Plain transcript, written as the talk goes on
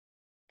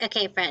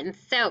Okay, friends,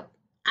 so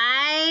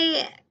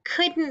I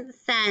couldn't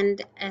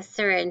send a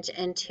syringe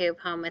and tube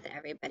home with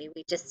everybody.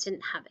 We just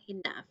didn't have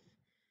enough.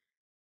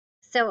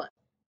 So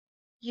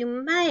you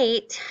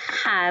might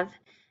have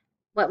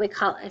what we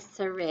call a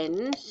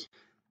syringe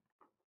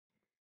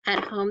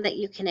at home that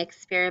you can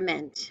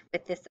experiment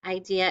with this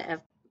idea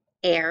of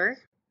air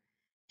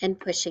and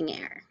pushing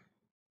air.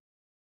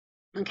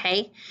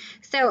 Okay,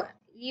 so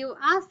you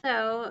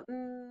also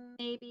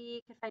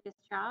maybe could find a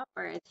strap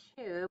or a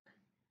tube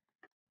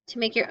to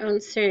make your own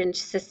syringe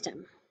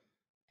system.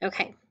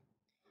 Okay,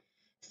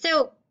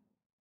 so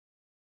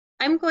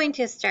I'm going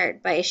to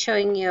start by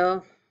showing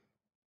you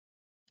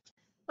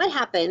what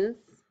happens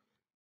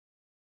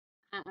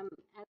as I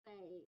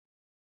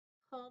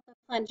pull the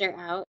plunger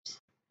out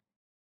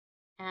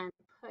and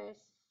push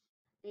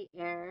the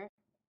air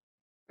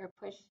or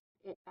push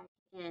it back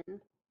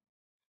in.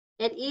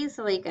 It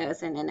easily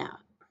goes in and out,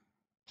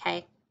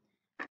 okay?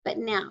 But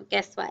now,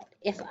 guess what?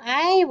 If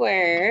I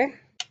were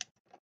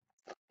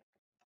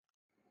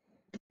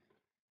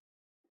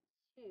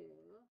to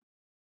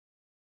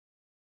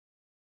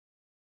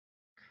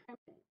crimp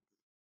it,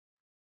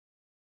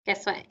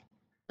 guess what?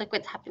 Look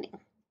what's happening.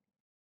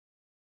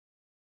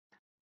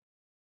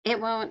 It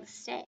won't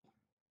stay.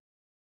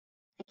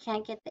 I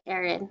can't get the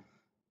air in.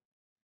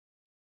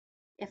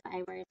 If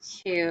I were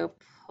to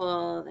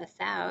pull this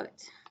out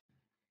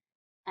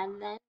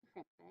and then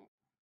crimp it,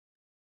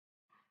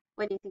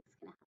 what do you think is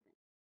going to happen?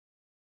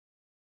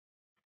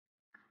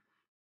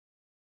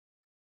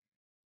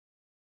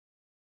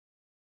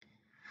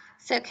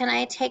 So can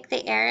I take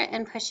the air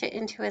and push it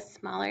into a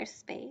smaller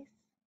space?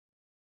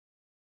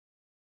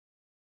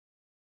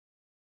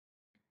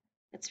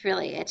 It's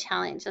really a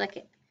challenge. Look,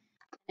 it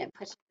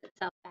pushes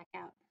itself back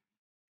out.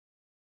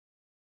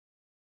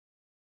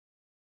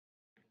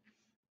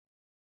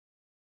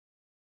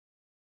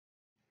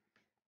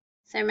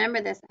 So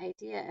remember this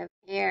idea of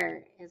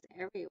air is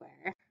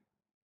everywhere.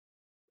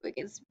 Look,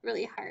 it's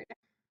really hard.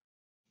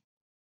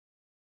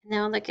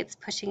 Now look, it's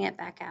pushing it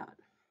back out.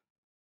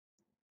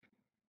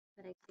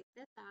 But I take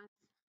this off,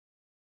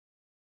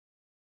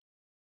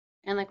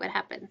 and look what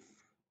happens.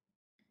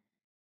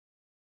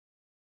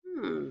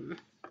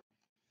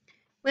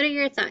 What are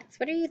your thoughts?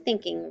 What are you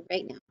thinking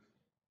right now?